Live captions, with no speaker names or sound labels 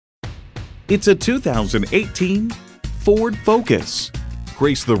It's a 2018 Ford Focus.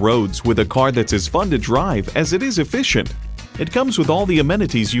 Grace the roads with a car that's as fun to drive as it is efficient. It comes with all the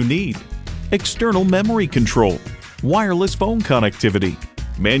amenities you need: external memory control, wireless phone connectivity,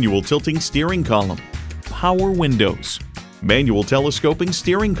 manual tilting steering column, power windows, manual telescoping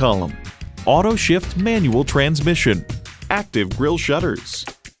steering column, auto shift manual transmission, active grille shutters,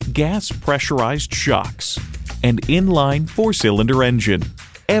 gas pressurized shocks, and inline 4-cylinder engine.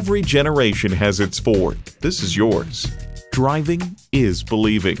 Every generation has its Ford. This is yours. Driving is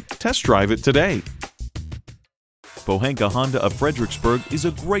believing. Test drive it today. Pohanka Honda of Fredericksburg is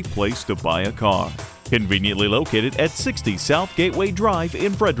a great place to buy a car. Conveniently located at 60 South Gateway Drive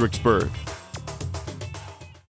in Fredericksburg.